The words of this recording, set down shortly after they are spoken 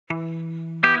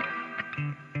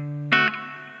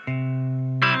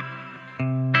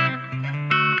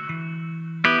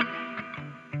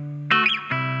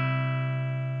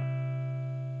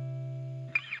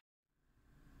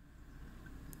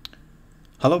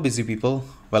Hello, busy people.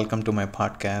 Welcome to my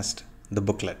podcast, The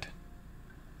Booklet.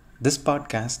 This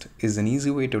podcast is an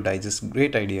easy way to digest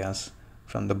great ideas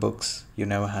from the books you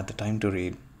never had the time to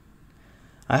read.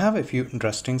 I have a few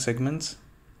interesting segments: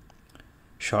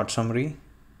 short summary,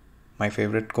 my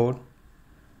favorite quote,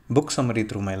 book summary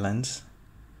through my lens,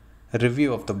 a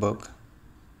review of the book,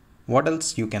 what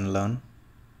else you can learn,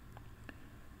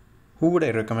 who would I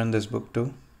recommend this book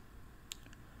to.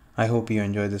 I hope you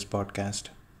enjoy this podcast.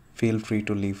 Feel free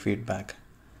to leave feedback.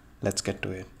 Let's get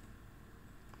to it.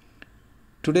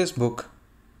 Today's book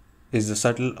is The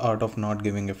Subtle Art of Not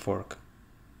Giving a Fork.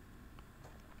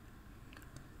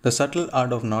 The Subtle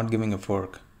Art of Not Giving a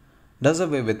Fork does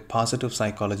away with positive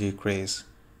psychology craze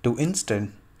to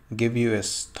instead give you a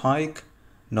stoic,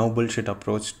 no bullshit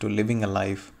approach to living a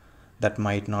life that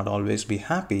might not always be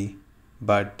happy,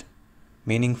 but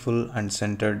meaningful and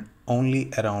centered only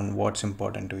around what's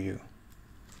important to you.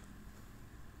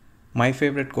 My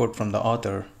favorite quote from the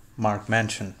author, Mark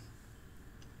Manson.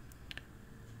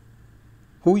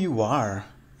 Who you are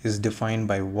is defined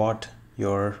by what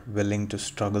you're willing to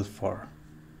struggle for.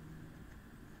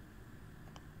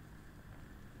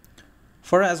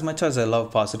 For as much as I love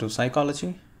positive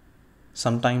psychology,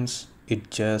 sometimes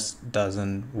it just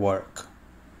doesn't work.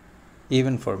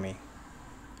 Even for me.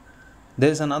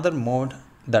 There's another mode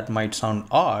that might sound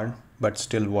odd but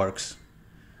still works,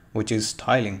 which is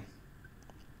styling.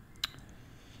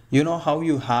 You know how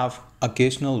you have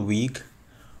occasional week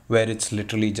where it's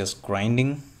literally just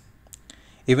grinding?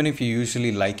 Even if you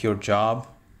usually like your job,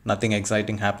 nothing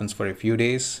exciting happens for a few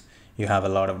days, you have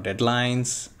a lot of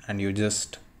deadlines and you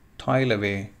just toil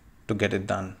away to get it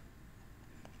done.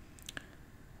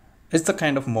 It's the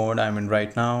kind of mode I'm in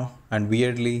right now, and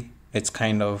weirdly, it's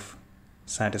kind of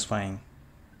satisfying.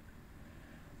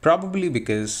 Probably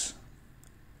because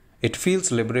it feels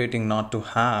liberating not to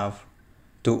have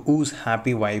to ooze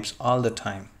happy vibes all the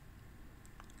time.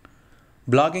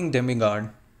 Blogging demigod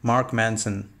Mark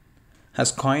Manson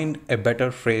has coined a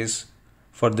better phrase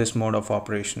for this mode of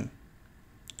operation: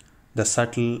 the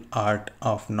subtle art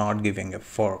of not giving a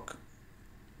fork.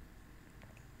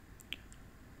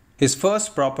 His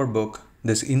first proper book,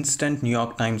 this instant New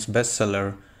York Times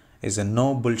bestseller, is a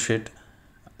no bullshit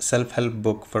self-help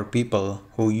book for people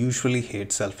who usually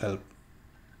hate self-help.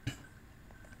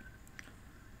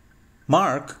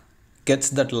 Mark gets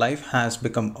that life has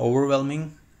become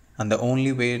overwhelming, and the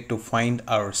only way to find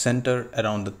our center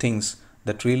around the things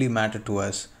that really matter to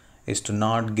us is to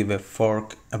not give a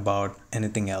fork about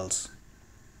anything else.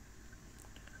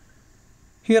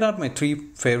 Here are my 3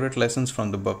 favorite lessons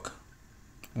from the book.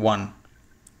 1.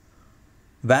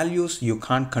 Values you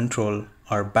can't control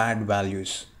are bad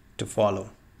values to follow.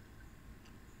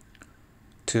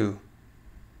 2.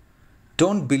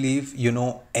 Don't believe you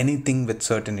know anything with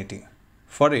certainty,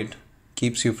 for it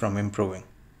keeps you from improving.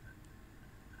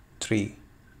 3.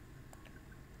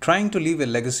 Trying to leave a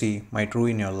legacy might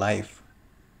ruin your life.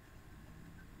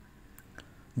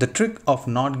 The trick of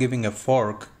not giving a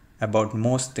fork about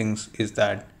most things is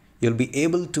that you'll be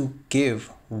able to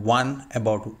give one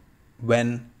about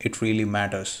when it really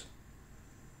matters.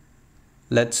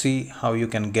 Let's see how you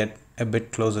can get a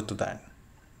bit closer to that.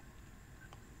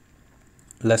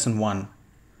 Lesson 1.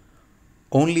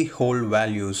 Only hold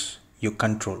values you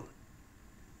control.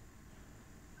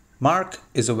 Mark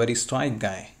is a very stoic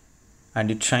guy, and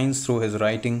it shines through his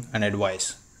writing and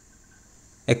advice.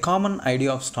 A common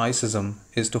idea of stoicism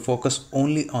is to focus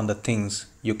only on the things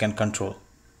you can control.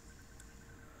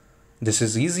 This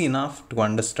is easy enough to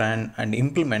understand and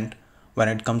implement when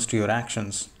it comes to your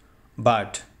actions,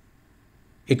 but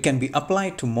it can be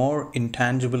applied to more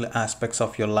intangible aspects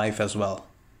of your life as well.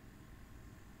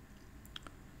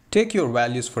 Take your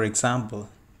values for example.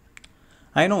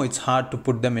 I know it's hard to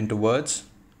put them into words,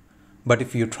 but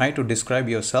if you try to describe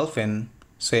yourself in,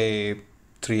 say,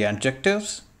 3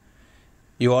 adjectives,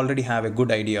 you already have a good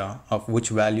idea of which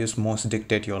values most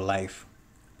dictate your life.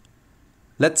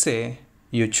 Let's say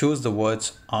you choose the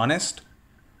words honest,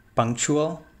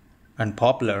 punctual, and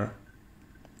popular.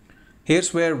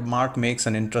 Here's where Mark makes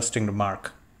an interesting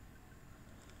remark.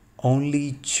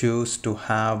 Only choose to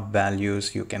have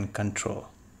values you can control.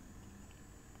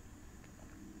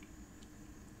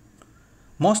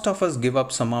 Most of us give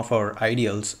up some of our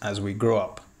ideals as we grow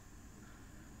up.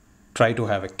 Try to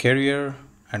have a career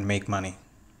and make money.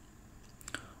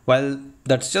 While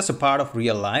that's just a part of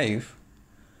real life,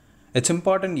 it's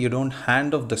important you don't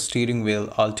hand off the steering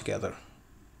wheel altogether.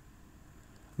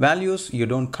 Values you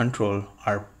don't control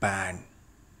are bad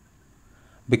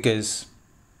because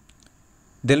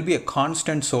they'll be a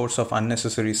constant source of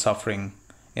unnecessary suffering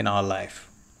in our life.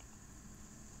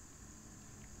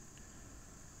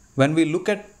 When we look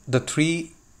at the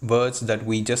three words that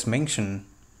we just mentioned,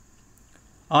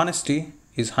 honesty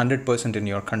is 100% in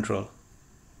your control.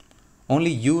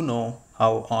 Only you know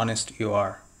how honest you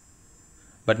are,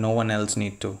 but no one else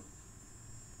need to.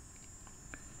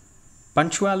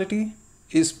 Punctuality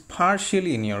is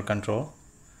partially in your control.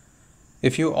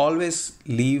 If you always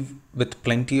leave with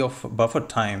plenty of buffer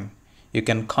time, you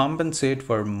can compensate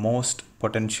for most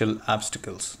potential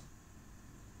obstacles.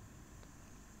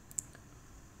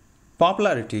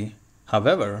 Popularity,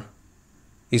 however,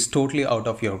 is totally out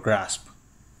of your grasp.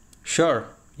 Sure,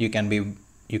 you can be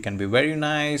very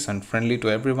nice and friendly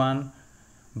to everyone,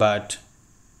 but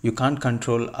you can't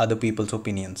control other people's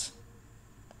opinions.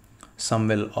 Some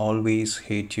will always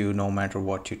hate you no matter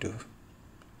what you do.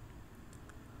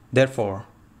 Therefore,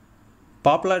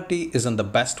 popularity isn't the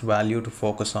best value to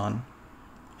focus on,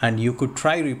 and you could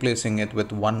try replacing it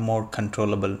with one more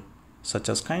controllable, such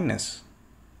as kindness.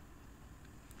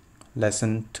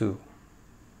 Lesson 2.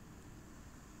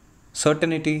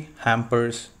 Certainty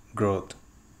hampers growth.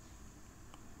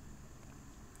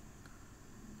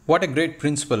 What a great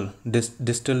principle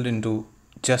distilled into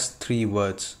just three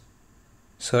words.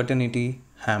 Certainty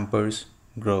hampers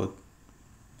growth.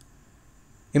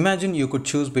 Imagine you could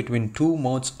choose between two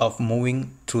modes of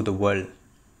moving through the world.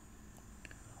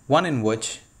 One in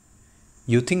which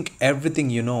you think everything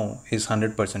you know is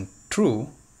 100% true,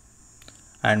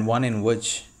 and one in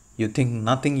which you think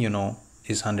nothing you know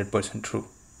is 100% true.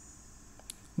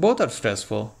 Both are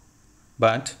stressful,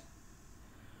 but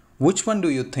which one do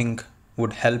you think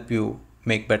would help you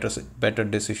make better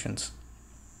decisions?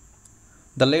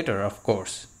 The latter, of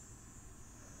course.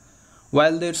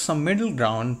 While there's some middle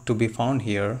ground to be found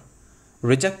here,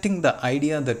 rejecting the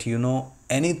idea that you know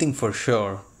anything for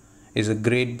sure is a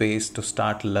great base to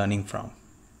start learning from.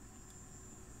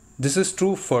 This is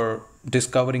true for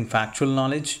discovering factual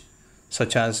knowledge,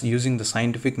 such as using the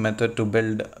scientific method to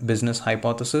build business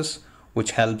hypothesis,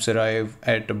 which helps arrive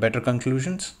at better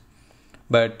conclusions.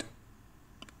 But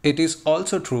it is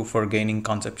also true for gaining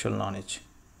conceptual knowledge.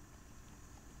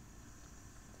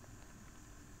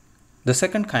 The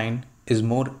second kind is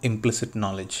more implicit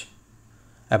knowledge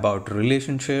about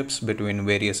relationships between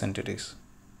various entities.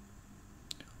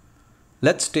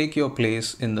 Let's take your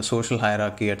place in the social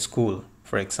hierarchy at school,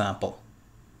 for example.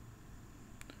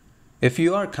 If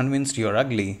you are convinced you're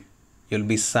ugly, you'll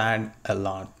be sad a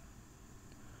lot.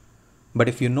 But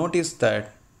if you notice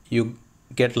that you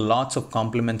get lots of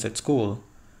compliments at school,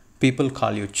 people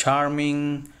call you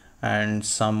charming, and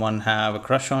someone have a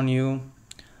crush on you,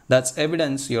 that's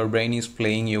evidence your brain is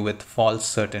playing you with false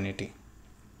certainty.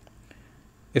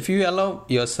 If you allow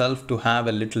yourself to have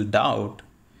a little doubt,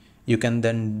 you can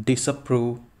then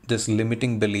disapprove this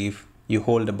limiting belief you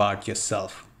hold about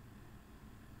yourself.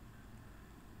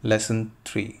 Lesson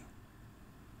 3.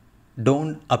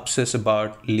 Don't obsess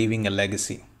about leaving a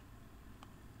legacy.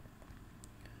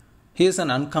 Here's an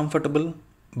uncomfortable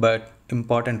but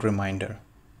important reminder.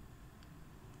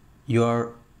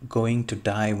 You're going to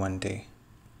die one day.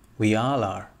 We all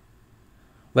are.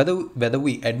 Whether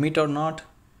we admit or not,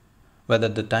 whether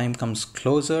the time comes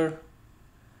closer,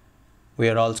 we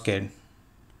are all scared.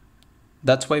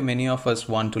 That's why many of us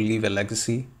want to leave a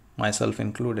legacy, myself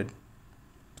included.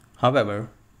 However,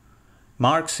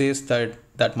 Mark says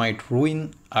that might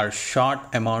ruin our short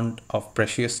amount of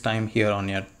precious time here on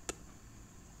earth.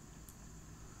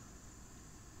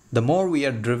 The more we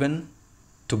are driven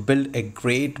to build a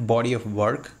great body of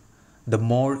work, the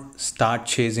more start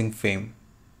chasing fame,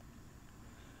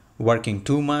 working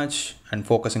too much and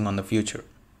focusing on the future.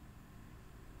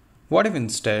 What if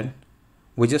instead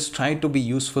we just try to be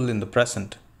useful in the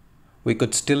present? We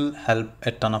could still help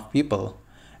a ton of people,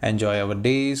 enjoy our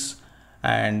days,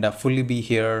 and fully be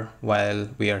here while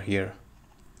we are here.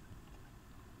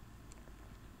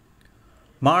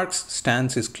 Mark's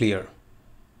stance is clear.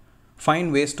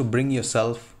 Find ways to bring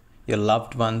yourself, your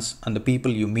loved ones, and the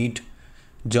people you meet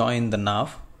joy in the now,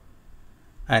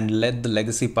 and let the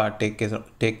legacy part take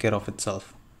care of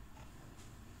itself.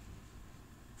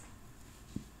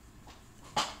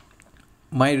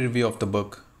 My review of the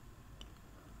book.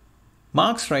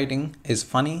 Mark's writing is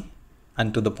funny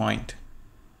and to the point.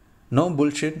 No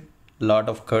bullshit, lot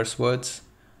of curse words,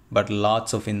 but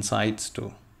lots of insights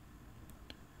too.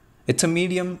 It's a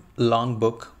medium long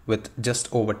book with just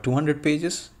over 200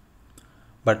 pages,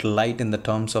 but light in the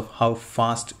terms of how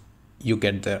fast you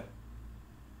get there.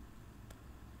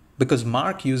 Because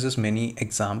Mark uses many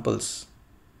examples.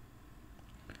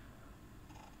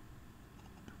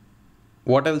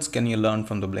 What else can you learn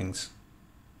from the blinks?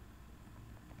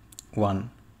 1.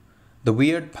 The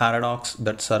weird paradox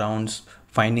that surrounds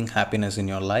finding happiness in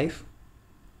your life.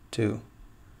 2.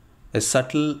 a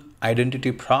subtle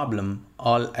identity problem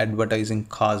all advertising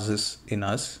causes in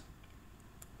us.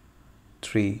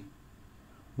 3.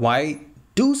 Why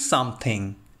do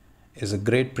something is a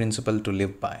great principle to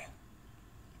live by.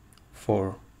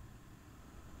 4.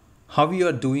 How you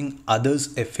are doing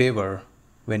others a favor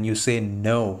when you say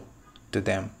no to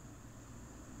them.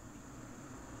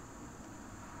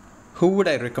 Who would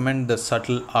I recommend the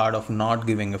subtle art of not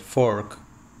giving a fork?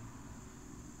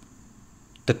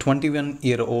 The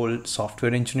 21-year-old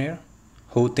software engineer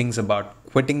who thinks about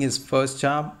quitting his first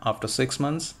job after 6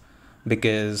 months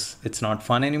because it's not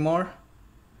fun anymore.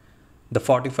 The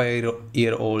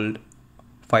 45-year-old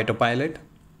fighter pilot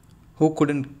who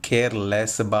couldn't care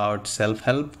less about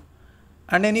self-help,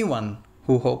 and anyone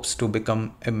who hopes to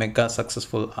become a mega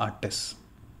successful artist.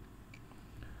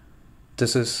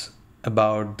 This is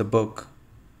about the book,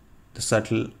 The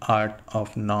Subtle Art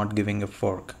of Not Giving a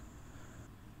Fork.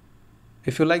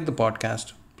 If you like the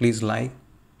podcast, please like,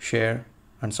 share,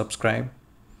 and subscribe.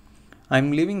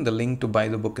 I'm leaving the link to buy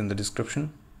the book in the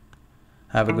description.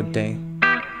 Have a good day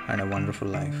and a wonderful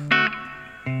life.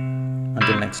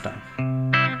 Until next time.